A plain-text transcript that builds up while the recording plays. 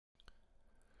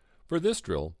For this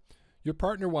drill, your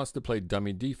partner wants to play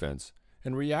dummy defense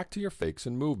and react to your fakes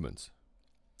and movements.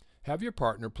 Have your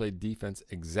partner play defense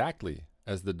exactly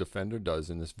as the defender does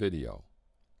in this video.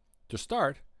 To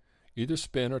start, either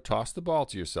spin or toss the ball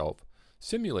to yourself,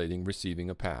 simulating receiving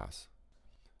a pass.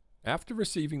 After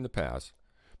receiving the pass,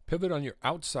 pivot on your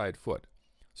outside foot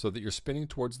so that you're spinning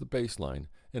towards the baseline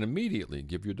and immediately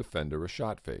give your defender a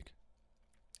shot fake.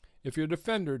 If your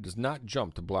defender does not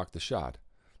jump to block the shot,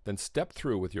 then step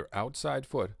through with your outside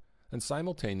foot and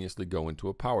simultaneously go into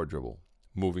a power dribble,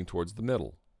 moving towards the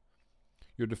middle.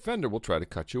 Your defender will try to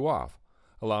cut you off,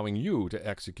 allowing you to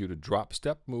execute a drop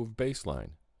step move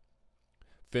baseline.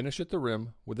 Finish at the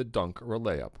rim with a dunk or a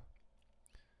layup.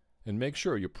 And make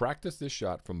sure you practice this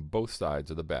shot from both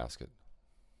sides of the basket.